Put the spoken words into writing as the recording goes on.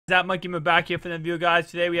That Monkey Gamer back here for the video,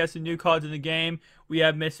 guys. Today we have some new cards in the game. We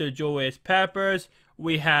have Mr. Julius Peppers.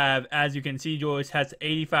 We have, as you can see, Julius has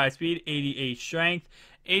 85 speed, 88 strength,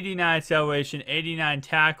 89 acceleration, 89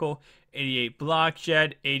 tackle, 88 block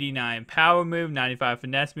shed, 89 power move, 95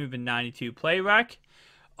 finesse move, and 92 play rec.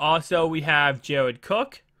 Also, we have Jared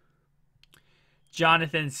Cook,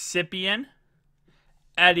 Jonathan Scipion,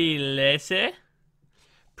 Eddie Lacy,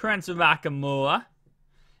 Prince Nakamura,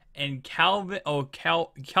 and Calvin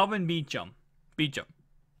Beecham.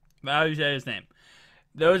 How do you say his name?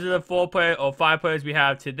 Those are the 5 players we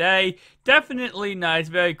have today. Definitely nice,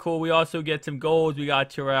 very cool. We also get some goals. We got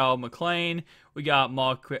Terrell McLean. We got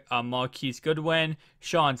Marquise Goodwin,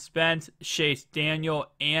 Sean Spence, Chase Daniel,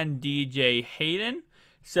 and DJ Hayden.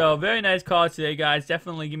 So, very nice cards today, guys.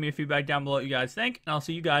 Definitely give me a feedback down below what you guys think. And I'll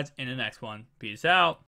see you guys in the next one. Peace out.